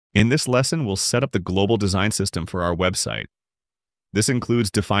In this lesson, we'll set up the global design system for our website. This includes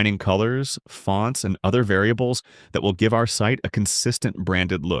defining colors, fonts, and other variables that will give our site a consistent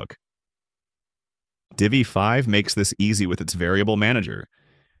branded look. Divi 5 makes this easy with its variable manager.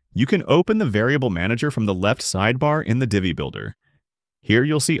 You can open the variable manager from the left sidebar in the Divi Builder. Here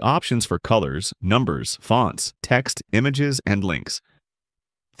you'll see options for colors, numbers, fonts, text, images, and links.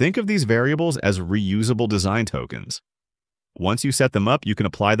 Think of these variables as reusable design tokens. Once you set them up, you can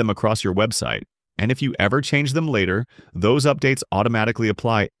apply them across your website, and if you ever change them later, those updates automatically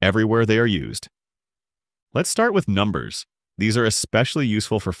apply everywhere they are used. Let's start with numbers. These are especially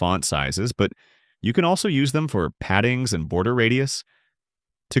useful for font sizes, but you can also use them for paddings and border radius.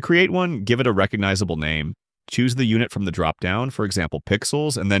 To create one, give it a recognizable name, choose the unit from the drop-down, for example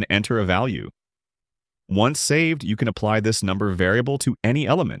pixels, and then enter a value. Once saved, you can apply this number variable to any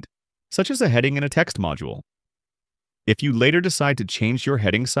element, such as a heading in a text module. If you later decide to change your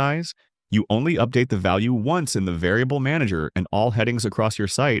heading size, you only update the value once in the variable manager and all headings across your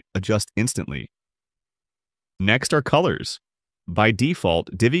site adjust instantly. Next are colors. By default,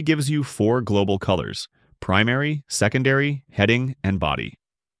 Divi gives you 4 global colors: primary, secondary, heading, and body.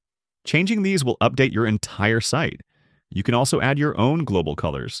 Changing these will update your entire site. You can also add your own global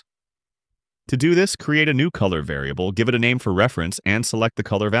colors. To do this, create a new color variable, give it a name for reference, and select the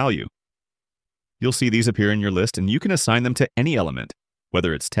color value. You'll see these appear in your list, and you can assign them to any element,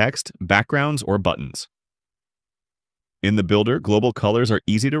 whether it's text, backgrounds, or buttons. In the Builder, global colors are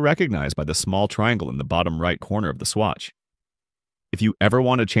easy to recognize by the small triangle in the bottom right corner of the swatch. If you ever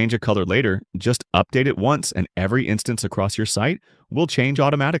want to change a color later, just update it once and every instance across your site will change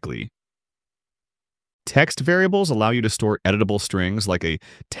automatically. Text variables allow you to store editable strings like a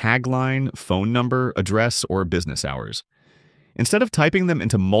tagline, phone number, address, or business hours. Instead of typing them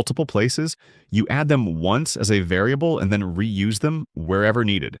into multiple places, you add them once as a variable and then reuse them wherever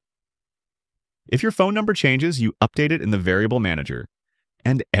needed. If your phone number changes, you update it in the variable manager,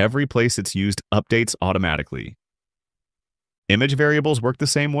 and every place it's used updates automatically. Image variables work the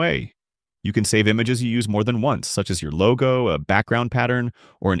same way. You can save images you use more than once, such as your logo, a background pattern,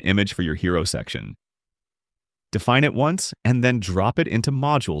 or an image for your hero section. Define it once and then drop it into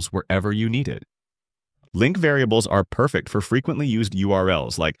modules wherever you need it. Link variables are perfect for frequently used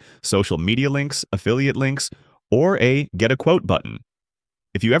URLs like social media links, affiliate links, or a Get a Quote button.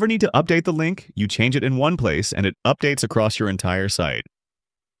 If you ever need to update the link, you change it in one place and it updates across your entire site.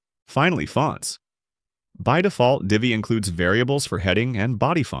 Finally, fonts. By default, Divi includes variables for heading and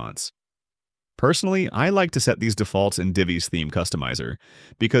body fonts. Personally, I like to set these defaults in Divi's theme customizer,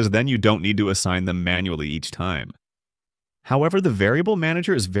 because then you don't need to assign them manually each time. However, the variable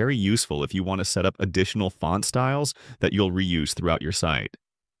manager is very useful if you want to set up additional font styles that you'll reuse throughout your site.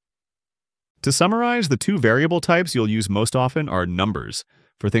 To summarize, the 2 variable types you'll use most often are numbers,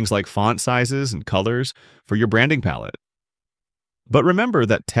 for things like font sizes, and colors, for your branding palette. But remember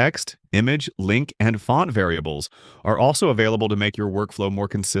that text, image, link, and font variables are also available to make your workflow more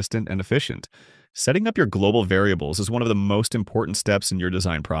consistent and efficient. Setting up your global variables is one of the most important steps in your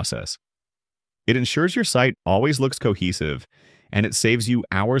design process. It ensures your site always looks cohesive, and it saves you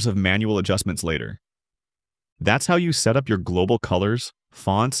hours of manual adjustments later. That's how you set up your global colors,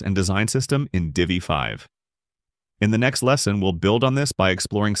 fonts, and design system in Divi 5. In the next lesson, we'll build on this by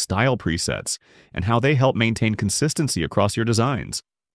exploring style presets and how they help maintain consistency across your designs.